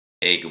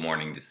Hey, good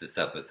morning. This is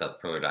Seth with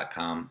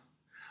SethPerler.com.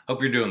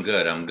 Hope you're doing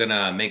good. I'm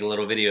gonna make a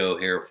little video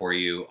here for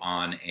you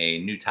on a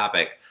new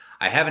topic.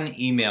 I have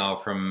an email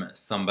from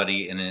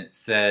somebody and it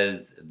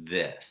says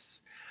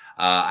this.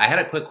 I had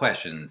a quick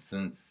question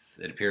since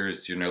it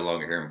appears you're no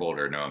longer here in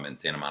Boulder. No, I'm in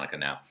Santa Monica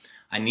now.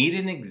 I need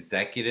an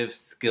executive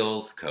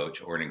skills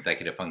coach or an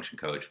executive function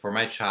coach for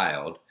my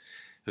child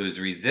who's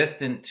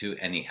resistant to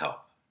any help,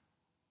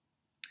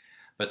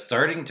 but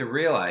starting to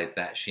realize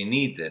that she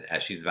needs it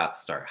as she's about to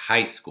start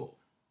high school.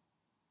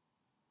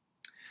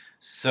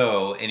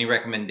 So any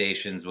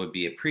recommendations would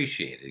be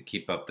appreciated.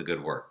 Keep up the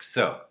good work.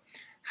 So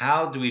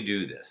how do we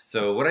do this?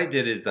 So what I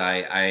did is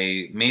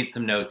I made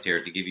some notes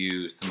here to give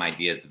you some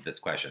ideas of this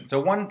question. So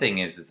one thing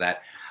is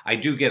that I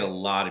do get a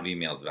lot of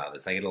emails about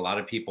this. I get a lot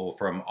of people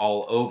from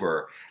all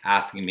over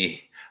asking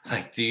me,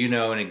 like, do you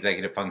know an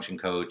executive function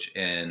coach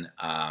in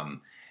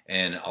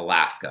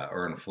Alaska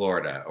or in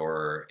Florida,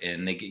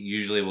 and they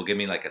usually will give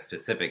me like a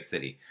specific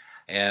city.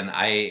 And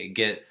I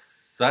get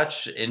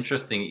such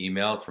interesting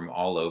emails from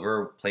all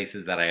over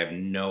places that I have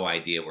no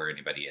idea where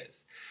anybody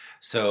is.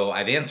 So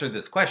I've answered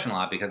this question a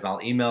lot because I'll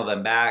email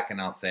them back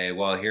and I'll say,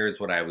 well, here's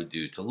what I would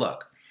do to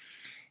look.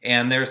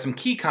 And there are some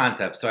key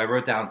concepts. So I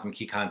wrote down some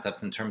key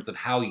concepts in terms of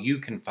how you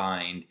can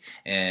find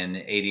an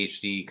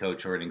ADHD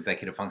coach or an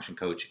executive function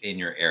coach in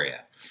your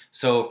area.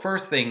 So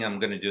first thing I'm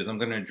going to do is I'm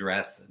going to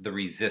address the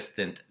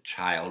resistant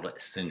child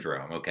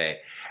syndrome, okay?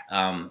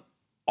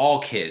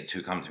 All kids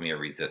who come to me are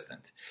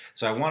resistant.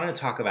 So I want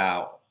to talk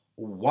about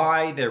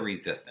why they're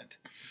resistant.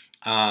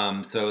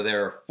 So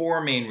there are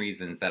four main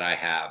reasons that I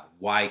have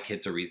why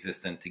kids are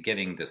resistant to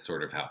getting this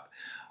sort of help.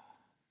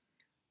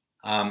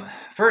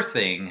 First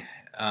thing,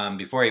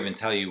 before I even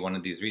tell you one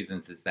of these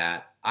reasons, is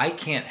that I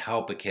can't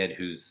help a kid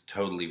who's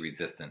totally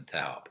resistant to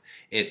help.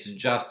 It's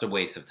just a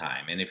waste of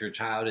time. And if your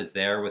child is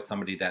there with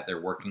somebody that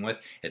they're working with,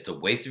 it's a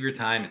waste of your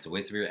time, it's a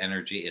waste of your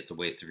energy, it's a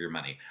waste of your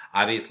money.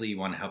 Obviously, you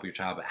want to help your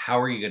child, but how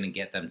are you going to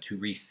get them to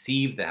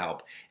receive the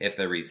help if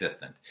they're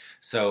resistant?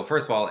 So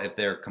first of all, if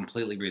they're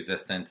completely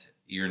resistant,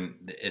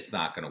 it's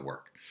not going to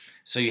work.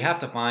 So you have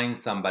to find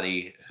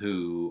somebody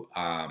who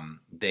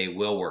they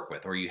will work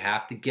with, or you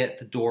have to get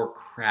the door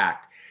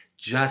cracked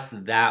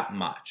just that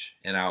much.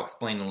 And I'll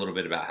explain a little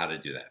bit about how to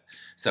do that.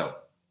 So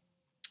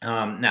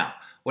now,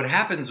 what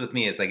happens with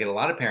me is I get a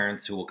lot of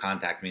parents who will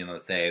contact me and they'll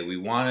say, we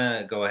want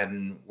to go ahead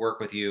and work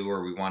with you,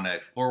 or we want to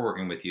explore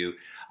working with you.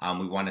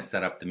 We want to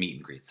set up the meet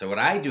and greet. So what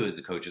I do as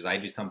a coach is I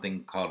do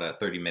something called a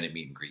 30-minute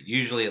meet and greet.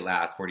 Usually it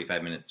lasts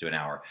 45 minutes to an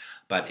hour,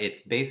 but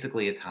it's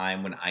basically a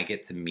time when I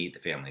get to meet the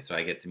family. So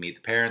I get to meet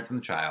the parents and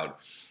the child,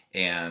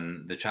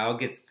 and the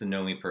child gets to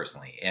know me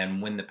personally. And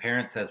when the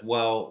parent says,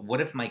 well, what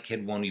if my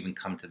kid won't even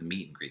come to the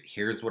meet and greet?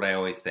 Here's what I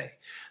always say.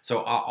 So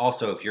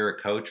also, if you're a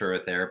coach or a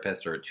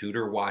therapist or a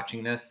tutor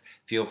watching this,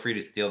 feel free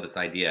to steal this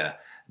idea,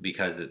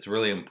 because it's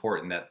really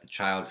important that the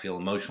child feel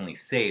emotionally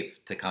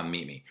safe to come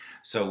meet me.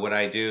 So what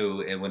I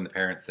do, and when the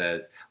parent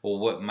says, well,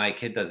 what, my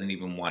kid doesn't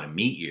even want to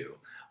meet you,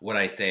 what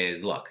I say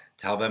is, look,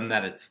 tell them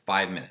that it's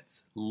 5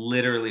 minutes,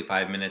 literally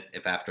 5 minutes.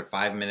 If after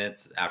 5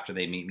 minutes, after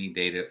they meet me,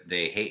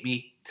 they hate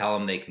me, tell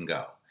them they can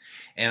go.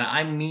 And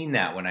I mean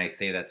that when I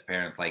say that to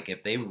parents. Like,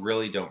 if they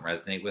really don't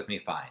resonate with me,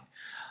 fine.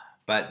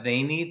 But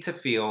they need to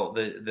feel,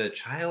 the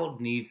child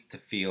needs to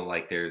feel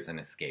like there's an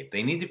escape.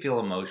 They need to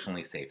feel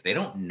emotionally safe. They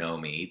don't know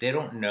me. They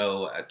don't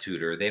know a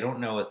tutor. They don't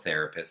know a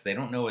therapist. They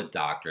don't know a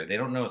doctor. They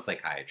don't know a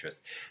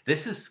psychiatrist.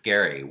 This is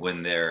scary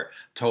when they're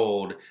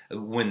told,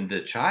 when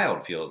the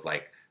child feels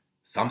like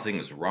something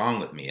is wrong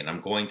with me and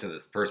I'm going to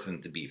this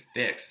person to be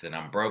fixed and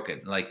I'm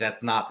broken. Like,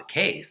 that's not the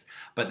case,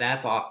 but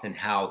that's often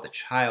how the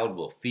child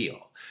will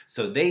feel.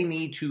 So they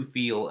need to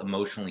feel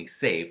emotionally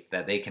safe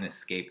that they can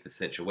escape the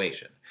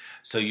situation.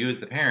 So you as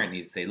the parent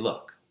need to say,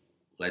 look,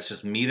 let's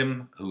just meet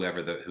him,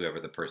 whoever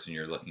the person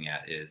you're looking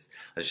at is.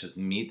 Let's just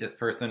meet this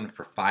person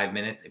for 5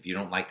 minutes. If you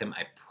don't like them,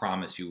 I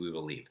promise you we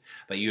will leave.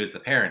 But you as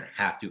the parent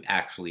have to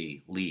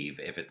actually leave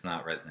if it's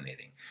not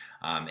resonating.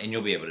 And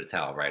you'll be able to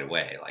tell right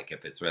away, like,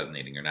 if it's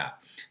resonating or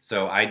not.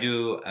 So I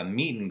do a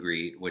meet and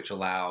greet, which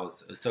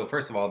allows, so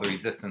first of all, the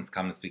resistance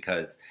comes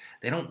because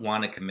they don't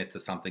want to commit to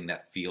something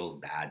that feels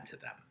bad to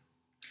them.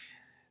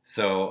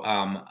 So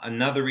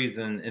another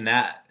reason, and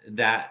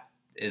that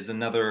is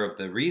another of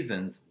the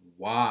reasons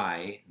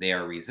why they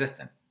are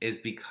resistant, is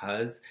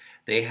because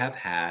they have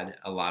had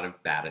a lot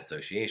of bad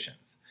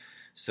associations.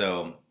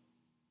 So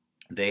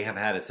they have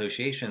had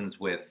associations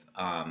with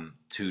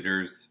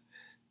tutors,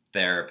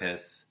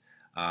 therapists,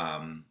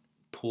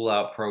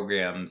 pull-out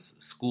programs,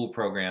 school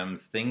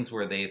programs, things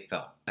where they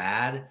felt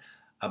bad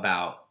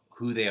about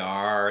who they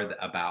are,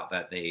 about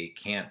that they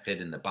can't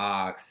fit in the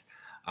box,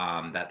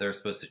 that they're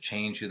supposed to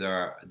change who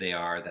they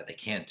are, that they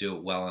can't do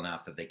it well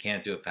enough, that they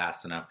can't do it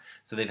fast enough.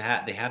 So they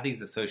have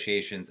these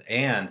associations,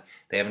 and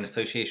they have an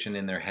association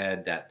in their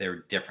head that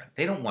they're different.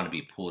 They don't want to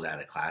be pulled out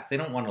of class. They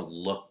don't want to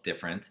look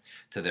different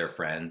to their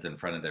friends in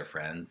front of their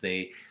friends.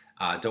 They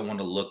don't want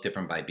to look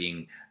different by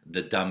being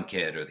the dumb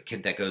kid or the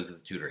kid that goes to the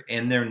tutor.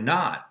 And they're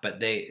not, but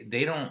they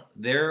don't,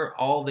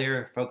 all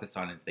they're focused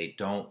on is they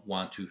don't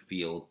want to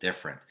feel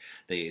different.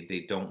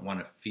 They don't want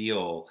to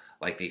feel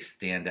like they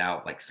stand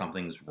out, like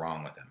something's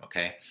wrong with them,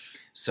 okay?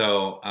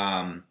 So,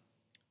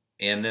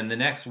 and then the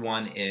next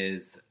one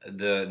is,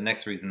 the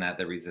next reason that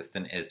they're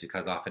resistant is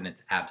because often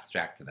it's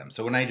abstract to them.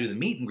 So when I do the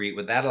meet and greet,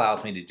 what that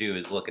allows me to do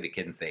is look at a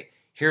kid and say,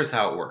 here's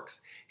how it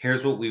works.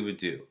 Here's what we would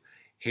do.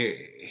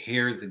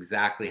 Here's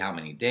exactly how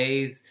many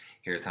days.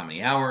 Here's how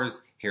many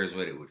hours. Here's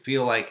what it would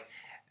feel like.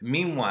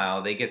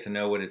 Meanwhile, they get to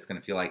know what it's going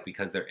to feel like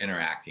because they're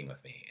interacting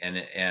with me.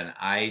 And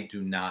I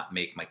do not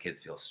make my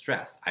kids feel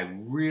stressed. I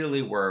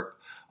really work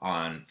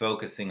on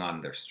focusing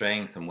on their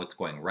strengths and what's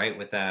going right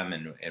with them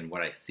and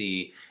what I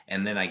see.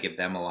 And then I give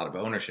them a lot of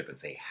ownership and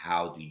say,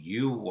 how do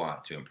you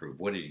want to improve?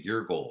 What are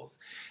your goals?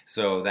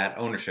 So that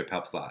ownership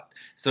helps a lot.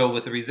 So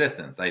with the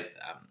resistance,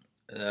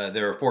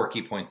 there are 4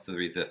 key points to the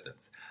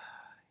resistance.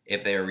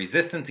 If they are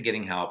resistant to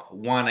getting help,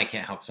 1, I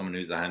can't help someone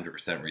who's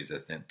 100%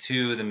 resistant.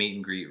 2, the meet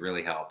and greet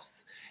really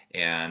helps.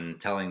 And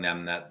telling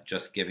them that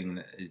just give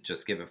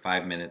it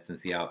 5 minutes and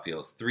see how it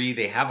feels. 3,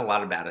 they have a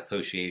lot of bad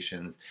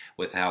associations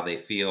with how they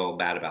feel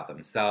bad about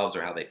themselves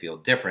or how they feel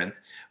different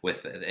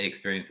with the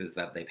experiences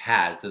that they've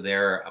had. So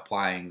they're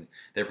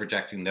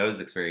projecting those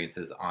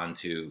experiences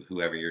onto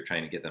whoever you're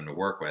trying to get them to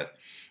work with.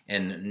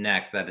 And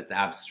next, that it's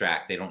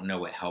abstract. They don't know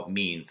what help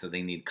means, so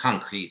they need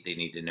concrete. They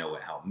need to know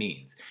what help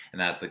means.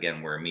 And that's,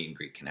 again, where a meet and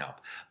greet can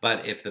help.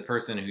 But if the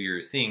person who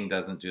you're seeing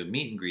doesn't do a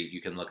meet and greet, you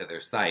can look at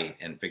their site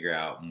and figure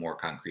out more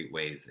concrete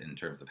ways in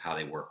terms of how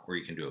they work, or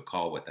you can do a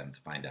call with them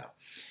to find out.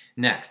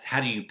 Next,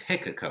 how do you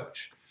pick a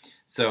coach?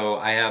 So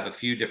I have a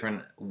few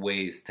different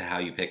ways to how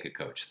you pick a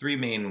coach. 3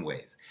 main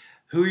ways.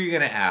 Who are you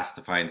going to ask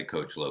to find a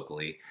coach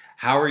locally?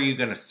 How are you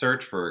going to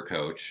search for a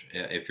coach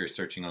if you're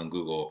searching on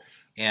Google?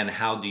 And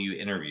how do you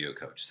interview a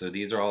coach? So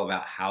these are all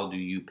about how do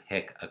you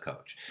pick a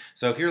coach.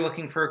 So if you're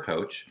looking for a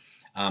coach,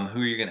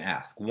 who are you going to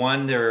ask?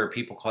 1, there are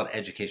people called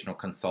educational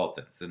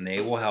consultants, and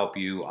they will help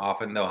you.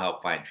 Often they'll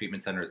help find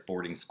treatment centers,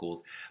 boarding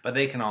schools, but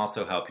they can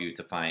also help you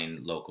to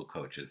find local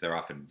coaches. They're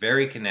often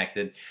very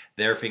connected.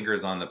 Their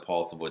fingers on the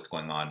pulse of what's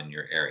going on in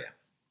your area.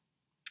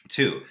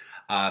 2,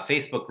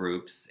 Facebook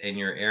groups in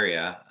your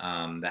area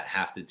that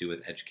have to do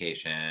with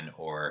education,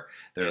 or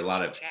there are a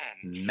lot of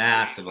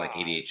massive like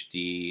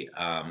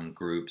ADHD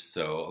groups.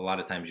 So a lot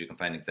of times you can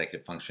find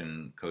executive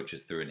function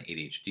coaches through an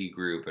ADHD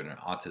group and an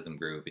autism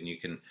group, and you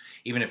can,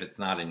 even if it's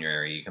not in your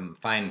area, you can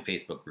find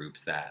Facebook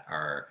groups that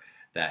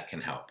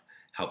can help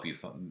you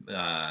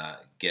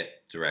get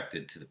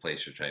directed to the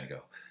place you're trying to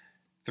go.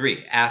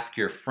 3, ask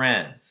your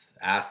friends.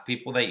 Ask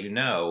people that you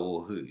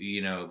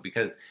know,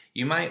 because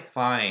you might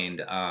find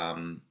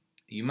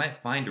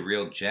a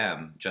real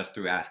gem just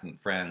through asking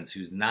friends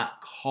who's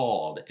not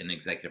called an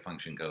executive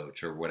function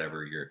coach or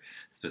whatever you're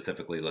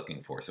specifically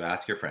looking for. So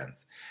ask your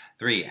friends.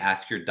 3,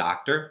 ask your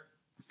doctor.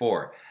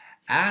 4,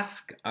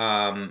 ask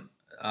therapists,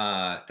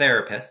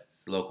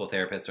 local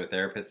therapists or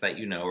therapists that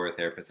you know or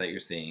therapists that you're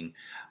seeing,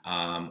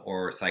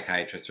 or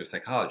psychiatrists or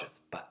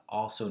psychologists, but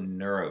also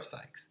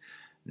neuropsychs.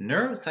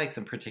 Neuropsychs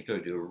in particular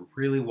do a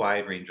really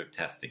wide range of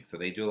testing. So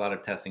they do a lot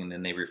of testing and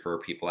then they refer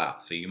people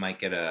out. So you might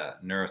get a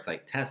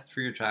neuropsych test for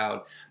your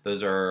child.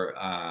 Those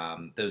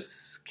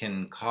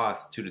can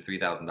cost $2,000 to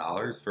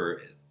 $3,000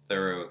 for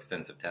thorough,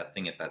 extensive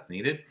testing if that's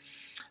needed.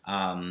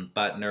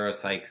 But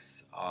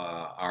neuropsychs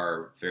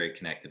are very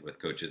connected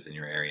with coaches in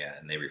your area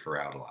and they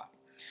refer out a lot.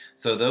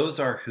 So those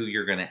are who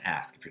you're going to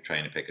ask if you're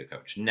trying to pick a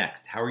coach.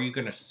 Next, how are you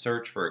going to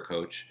search for a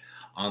coach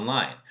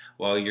online?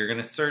 Well, you're going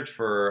to search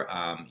for,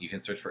 you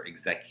can search for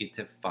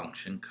executive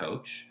function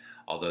coach,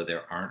 although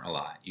there aren't a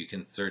lot. You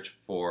can search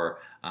for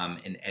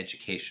an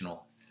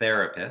educational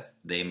therapist.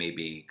 They may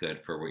be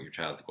good for what your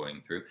child's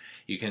going through.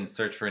 You can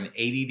search for an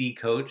ADD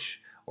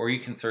coach, or you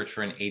can search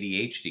for an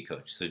ADHD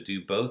coach. So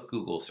do both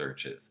Google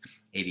searches,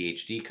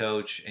 ADHD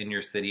coach in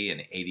your city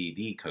and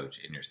ADD coach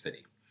in your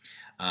city.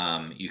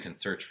 You can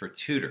search for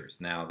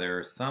tutors. Now, there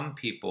are some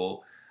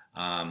people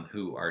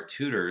who are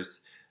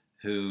tutors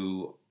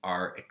who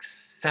are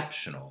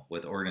exceptional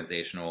with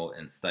organizational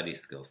and study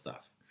skill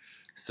stuff.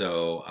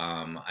 So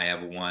I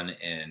have one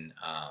in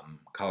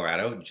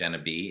Colorado, Jenna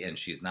B, and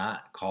she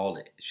doesn't call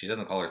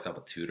herself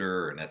a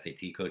tutor or an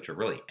SAT coach or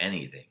really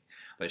anything,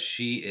 but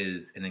she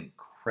is an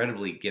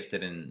incredibly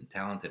gifted and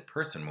talented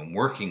person when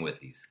working with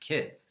these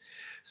kids.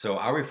 So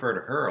I'll refer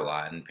to her a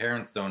lot, and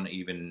parents don't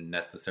even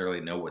necessarily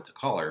know what to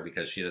call her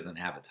because she doesn't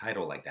have a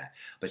title like that.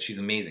 But she's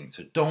amazing.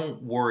 So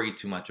don't worry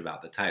too much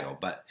about the title.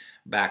 But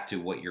back to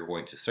what you're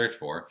going to search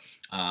for.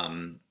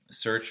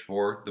 Search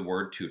for the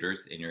word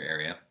tutors in your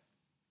area.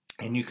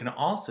 And you can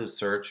also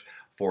search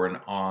for an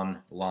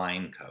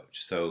online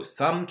coach. So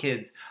some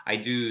kids, I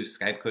do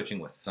Skype coaching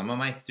with some of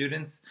my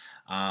students.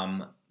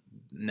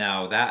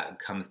 Now that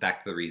comes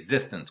back to the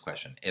resistance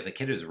question. If a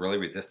kid is really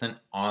resistant,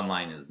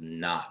 online is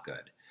not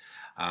good.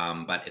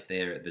 But if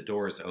the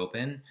door is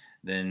open,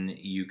 then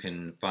you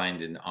can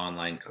find an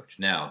online coach.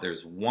 Now,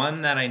 there's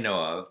one that I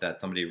know of that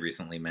somebody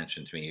recently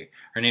mentioned to me.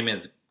 Her name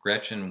is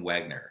Gretchen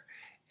Wagner.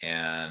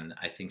 and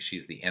I think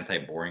she's the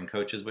anti-boring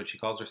coach is what she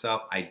calls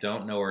herself. I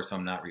don't know her, so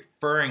I'm not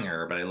referring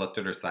her, but I looked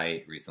at her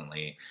site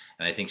recently,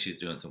 and I think she's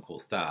doing some cool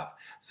stuff.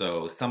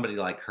 So somebody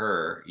like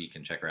her, you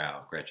can check her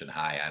out. Gretchen,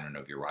 hi. I don't know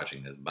if you're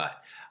watching this,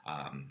 but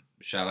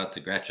shout out to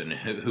Gretchen,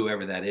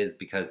 whoever that is,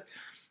 because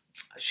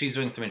she's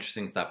doing some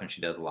interesting stuff, and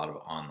she does a lot of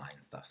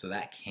online stuff. So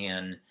that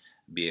can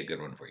be a good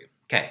one for you.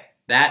 Okay,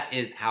 that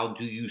is how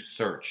do you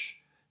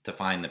search to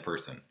find the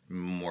person,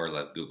 more or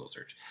less Google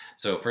search.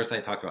 So first I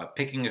talked about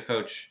picking a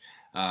coach,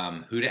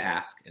 who to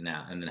ask, and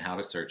then how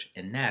to search.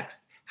 And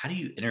next, how do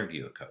you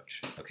interview a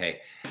coach? Okay.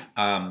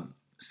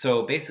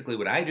 So basically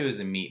what I do is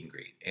a meet and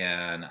greet,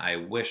 and I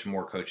wish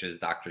more coaches,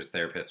 doctors,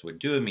 therapists would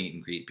do a meet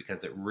and greet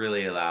because it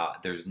really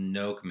there's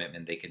no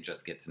commitment. They can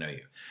just get to know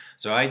you.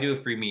 So I do a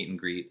free meet and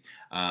greet,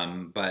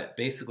 but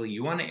basically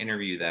you want to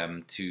interview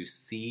them to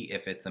see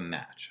if it's a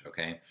match.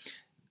 Okay.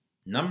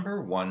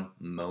 Number one,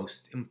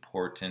 most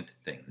important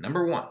thing.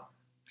 Number one,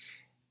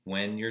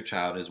 when your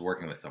child is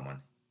working with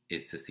someone,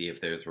 is to see if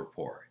there's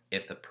rapport.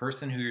 If the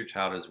person who your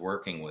child is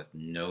working with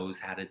knows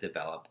how to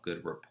develop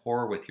good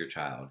rapport with your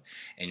child,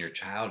 and your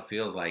child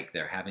feels like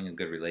they're having a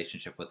good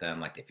relationship with them,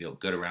 like they feel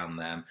good around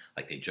them,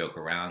 like they joke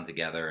around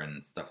together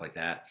and stuff like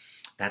that,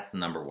 that's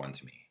number one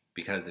to me.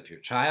 Because if your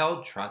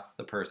child trusts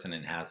the person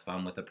and has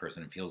fun with the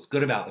person and feels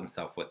good about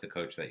themselves with the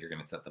coach that you're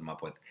going to set them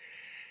up with,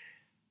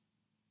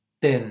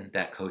 then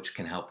that coach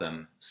can help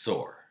them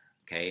soar.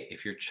 Okay,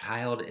 if your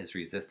child is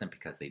resistant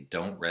because they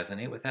don't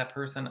resonate with that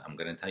person, I'm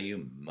going to tell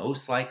you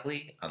most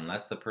likely,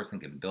 unless the person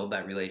can build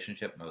that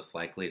relationship, most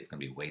likely it's going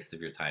to be a waste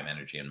of your time,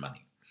 energy, and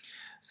money.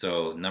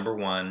 So number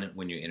one,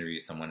 when you interview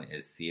someone,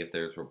 is see if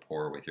there's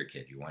rapport with your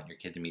kid. You want your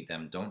kid to meet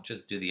them. Don't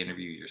just do the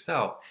interview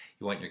yourself.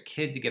 You want your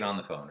kid to get on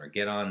the phone or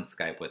get on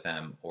Skype with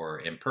them or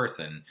in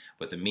person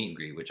with a meet and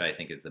greet, which I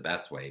think is the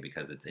best way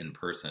because it's in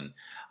person.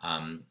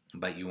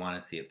 But you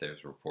want to see if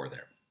there's rapport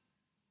there.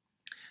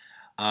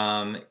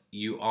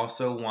 You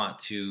also want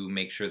to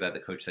make sure that the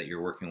coach that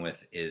you're working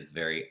with is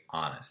very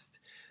honest.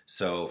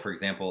 So, for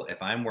example,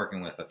 if I'm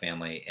working with a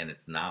family and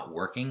it's not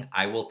working,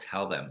 I will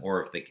tell them,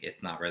 or if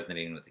it's not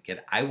resonating with the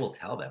kid, I will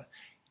tell them,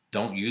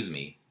 don't use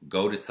me,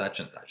 go to such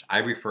and such. I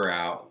refer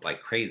out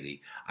like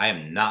crazy. I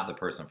am not the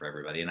person for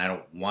everybody, and I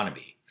don't want to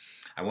be.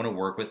 I want to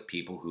work with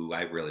people who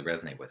I really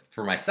resonate with.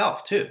 For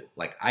myself, too.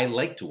 Like, I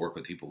like to work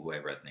with people who I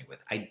resonate with.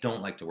 I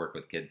don't like to work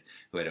with kids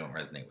who I don't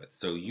resonate with.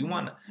 So you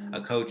want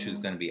a coach who's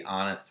going to be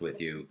honest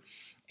with you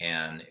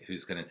and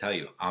who's going to tell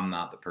you, I'm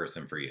not the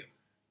person for you,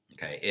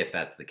 okay, if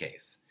that's the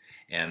case.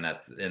 And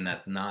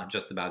that's not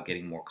just about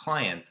getting more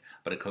clients,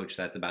 but a coach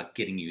that's about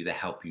getting you the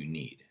help you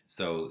need.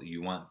 So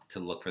you want to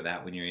look for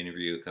that when you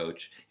interview a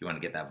coach. You want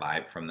to get that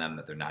vibe from them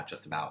that they're not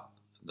just about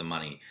the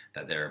money,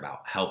 that they're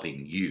about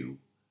helping you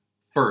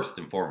first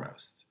and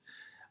foremost.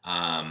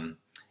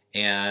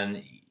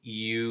 And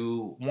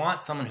you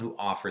want someone who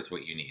offers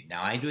what you need.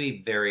 Now, I do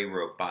a very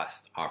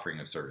robust offering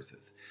of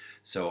services.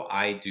 So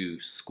I do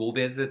school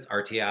visits,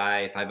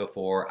 RTI,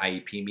 504,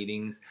 IEP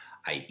meetings.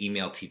 I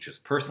email teachers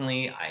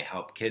personally. I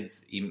help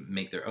kids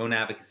make their own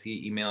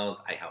advocacy emails.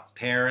 I help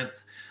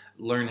parents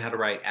learn how to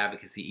write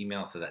advocacy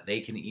emails so that they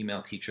can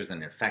email teachers in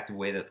an effective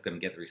way that's going to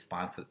get the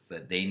response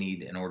that they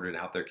need in order to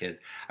help their kids.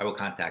 I will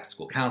contact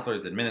school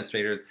counselors,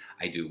 administrators.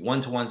 I do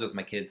one-to-ones with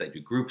my kids. I do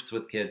groups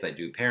with kids. I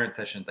do parent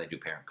sessions. I do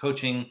parent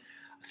coaching.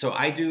 So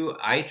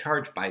I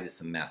charge by the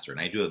semester,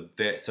 and I do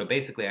so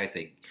basically I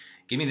say,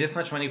 give me this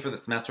much money for the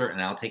semester and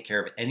I'll take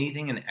care of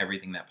anything and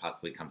everything that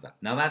possibly comes up.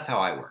 Now, that's how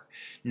I work.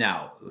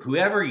 Now,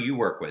 whoever you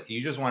work with,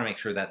 you just want to make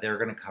sure that they're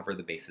going to cover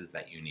the bases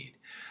that you need.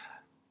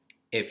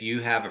 If you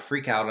have a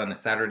freak out on a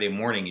Saturday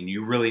morning and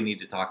you really need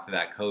to talk to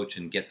that coach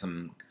and get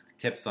some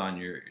tips on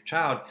your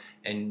child,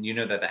 and you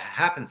know that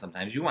happens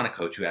sometimes, you want a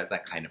coach who has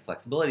that kind of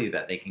flexibility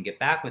that they can get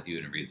back with you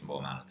in a reasonable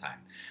amount of time.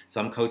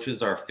 Some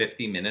coaches are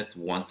 50 minutes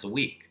once a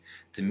week.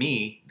 To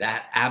me,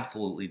 that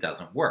absolutely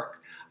doesn't work.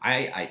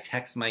 I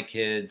text my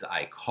kids,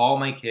 I call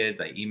my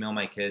kids, I email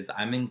my kids,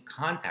 I'm in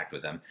contact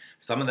with them.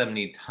 Some of them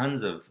need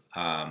tons of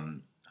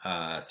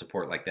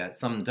support like that,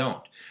 some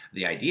don't.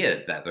 The idea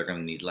is that they're going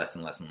to need less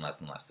and less and less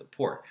and less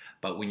support.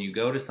 But when you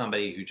go to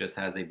somebody who just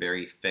has a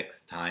very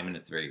fixed time and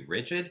it's very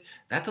rigid,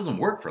 that doesn't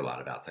work for a lot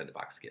of outside the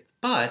box kids.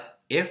 But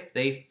if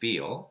they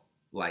feel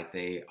like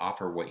they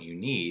offer what you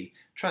need,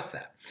 trust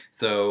that.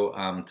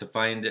 So to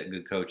find a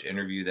good coach,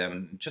 interview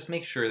them, just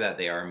make sure that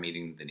they are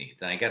meeting the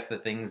needs. And I guess the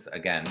things,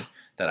 again,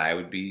 that I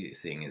would be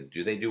seeing is,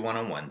 do they do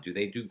one-on-one? Do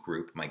they do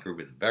group? My group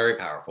is very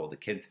powerful. The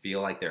kids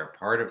feel like they're a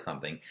part of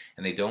something,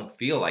 and they don't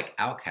feel like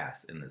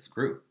outcasts in this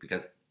group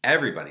because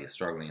everybody is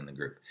struggling in the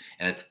group,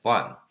 and it's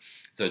fun.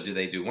 So do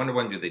they do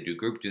one-to-one? Do they do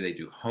group? Do they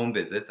do home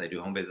visits? I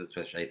do home visits,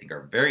 which I think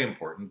are very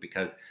important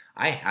because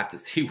I have to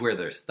see where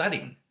they're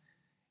studying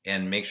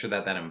and make sure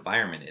that that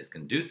environment is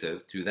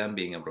conducive to them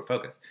being able to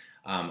focus.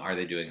 Are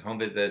they doing home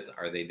visits?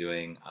 Are they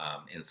doing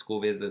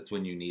in-school visits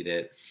when you need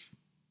it?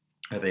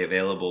 Are they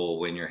available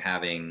when you're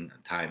having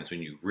times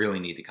when you really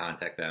need to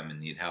contact them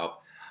and need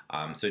help?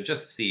 So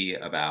just see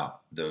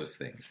about those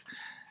things.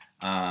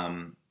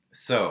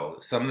 So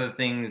some of the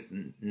things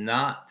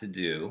not to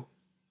do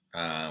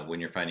when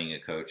you're finding a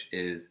coach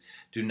is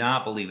do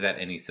not believe that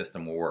any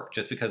system will work.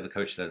 Just because the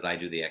coach says, I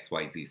do the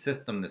XYZ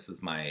system, this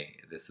is my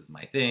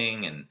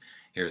thing, and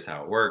here's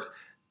how it works.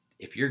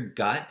 If your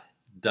gut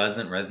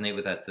doesn't resonate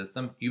with that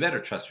system, you better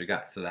trust your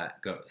gut.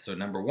 So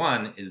number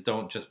one is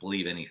don't just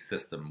believe any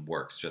system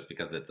works just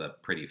because it's a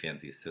pretty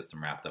fancy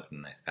system wrapped up in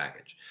a nice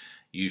package.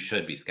 You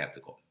should be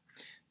skeptical.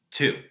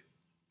 2,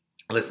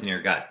 listen to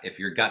your gut. If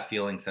your gut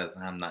feeling says,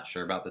 I'm not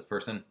sure about this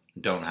person,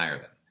 don't hire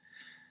them.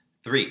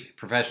 3,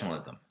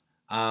 professionalism.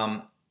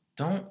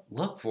 Don't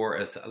look for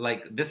us.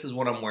 Like, this is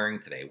what I'm wearing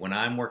today. When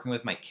I'm working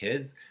with my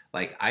kids,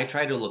 like, I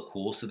try to look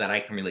cool so that I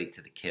can relate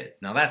to the kids.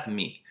 Now, that's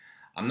me.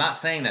 I'm not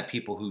saying that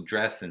people who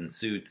dress in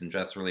suits and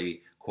dress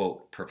really,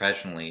 quote,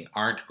 professionally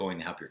aren't going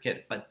to help your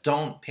kid, but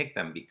don't pick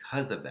them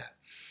because of that.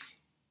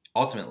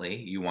 Ultimately,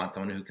 you want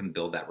someone who can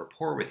build that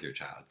rapport with your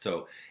child.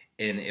 So,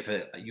 if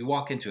you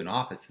walk into an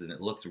office and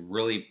it looks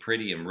really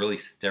pretty and really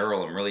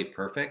sterile and really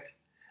perfect,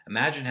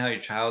 imagine how your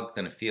child's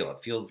going to feel.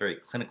 It feels very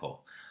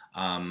clinical.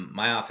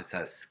 My office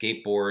has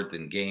skateboards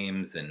and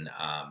games and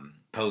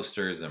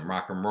posters and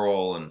rock and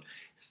roll and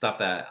stuff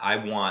that I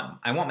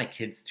want my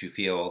kids to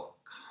feel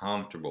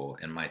comfortable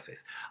in my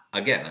space.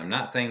 Again, I'm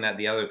not saying that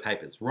the other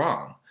type is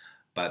wrong,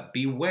 but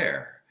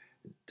beware.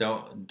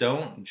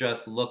 Don't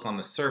just look on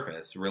the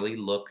surface. Really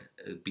look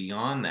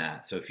beyond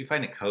that. So if you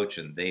find a coach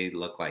and they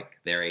look like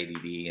they're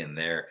ADD and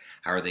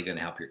how are they going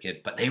to help your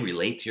kid, but they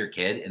relate to your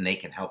kid and they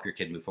can help your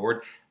kid move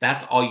forward,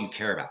 that's all you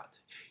care about.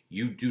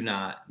 You do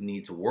not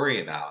need to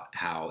worry about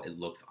how it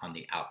looks on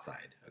the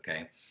outside,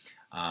 okay?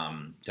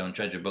 Don't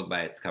judge a book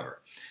by its cover.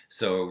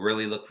 So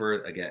really look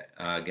for,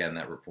 again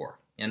that rapport.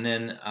 And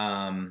then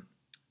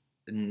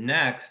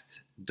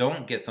next,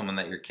 don't get someone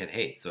that your kid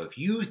hates. So if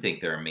you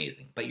think they're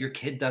amazing, but your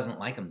kid doesn't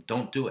like them,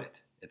 don't do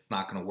it. It's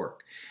not going to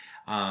work.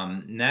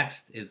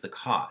 Next is the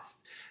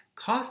cost.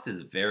 Cost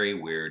is very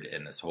weird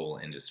in this whole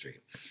industry.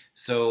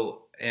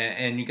 So,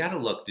 and you got to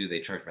look, do they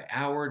charge by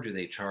hour? Do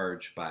they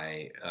charge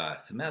by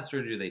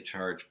semester? Do they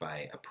charge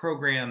by a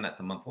program that's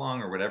a month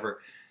long or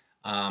whatever?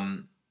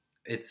 Don't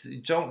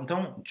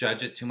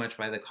judge it too much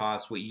by the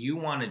cost. What you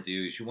want to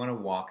do is you want to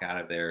walk out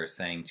of there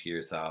saying to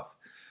yourself,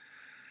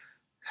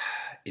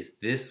 is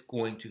this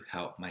going to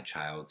help my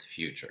child's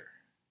future?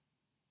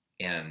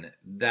 And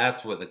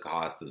that's what the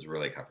cost is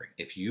really covering.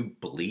 If you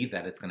believe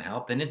that it's going to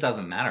help, then it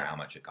doesn't matter how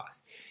much it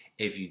costs.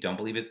 If you don't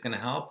believe it's going to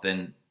help,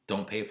 then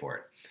don't pay for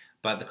it.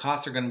 But the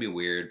costs are going to be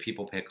weird.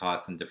 People pay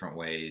costs in different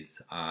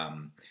ways.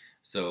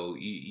 So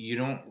you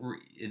don't,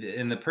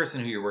 and the person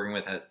who you're working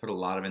with has put a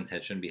lot of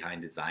intention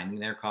behind designing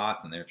their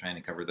costs, and they're trying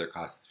to cover their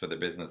costs for their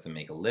business and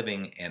make a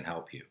living and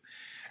help you.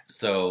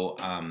 So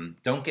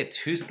don't get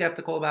too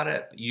skeptical about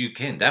it. You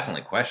can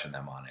definitely question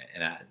them on it.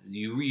 And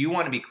you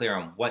want to be clear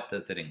on what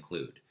does it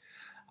include.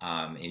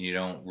 And you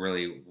don't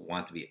really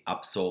want to be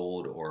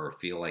upsold or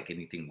feel like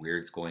anything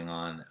weird's going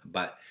on.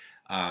 But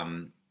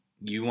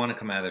you want to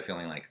come out of there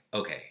feeling like,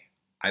 okay,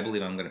 I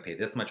believe I'm going to pay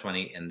this much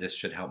money and this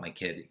should help my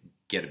kid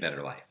get a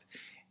better life.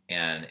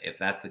 And if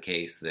that's the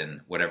case,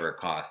 then whatever it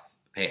costs,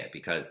 pay it,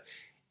 because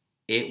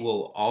it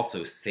will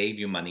also save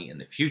you money in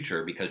the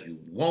future because you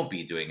won't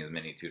be doing as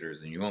many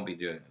tutors and you won't be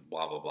doing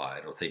blah, blah, blah.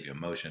 It'll save you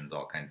emotions,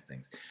 all kinds of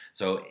things.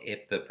 So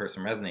if the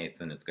person resonates,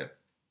 then it's good.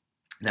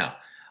 Now,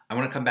 I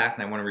want to come back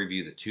and I want to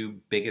review the 2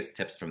 biggest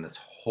tips from this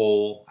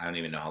whole, I don't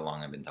even know how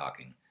long I've been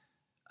talking,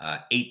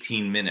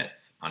 18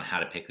 minutes on how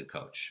to pick a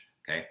coach,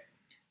 okay?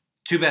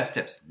 2 best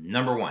tips.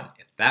 Number 1,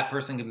 if that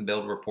person can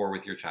build rapport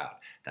with your child,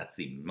 that's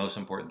the most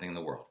important thing in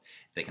the world.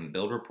 If they can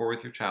build rapport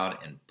with your child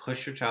and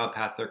push your child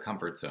past their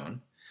comfort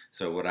zone.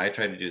 So what I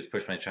try to do is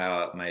push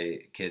my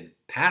kids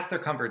past their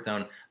comfort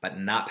zone, but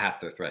not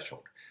past their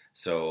threshold.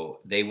 So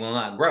they will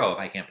not grow if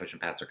I can't push them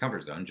past their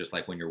comfort zone, just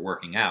like when you're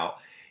working out.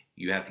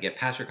 You have to get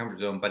past your comfort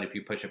zone, but if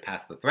you push it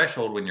past the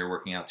threshold when you're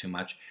working out too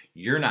much,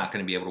 you're not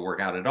going to be able to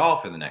work out at all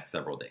for the next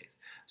several days.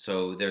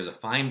 So there's a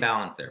fine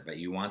balance there, but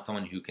you want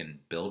someone who can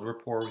build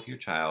rapport with your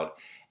child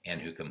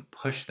and who can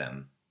push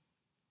them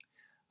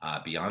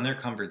beyond their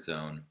comfort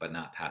zone, but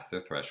not past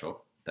their threshold.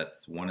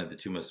 That's one of the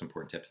 2 most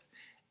important tips.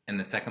 And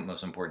the second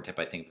most important tip,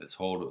 I think, this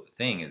whole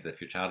thing is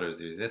if your child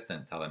is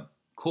resistant, tell them,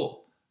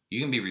 cool,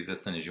 you can be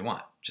resistant as you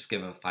want. Just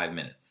give them 5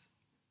 minutes.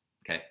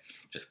 Okay?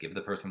 Just give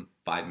the person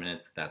 5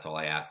 minutes. That's all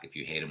I ask. If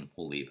you hate them,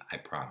 we'll leave. I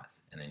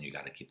promise. And then you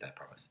got to keep that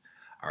promise.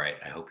 All right.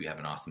 I hope you have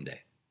an awesome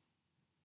day.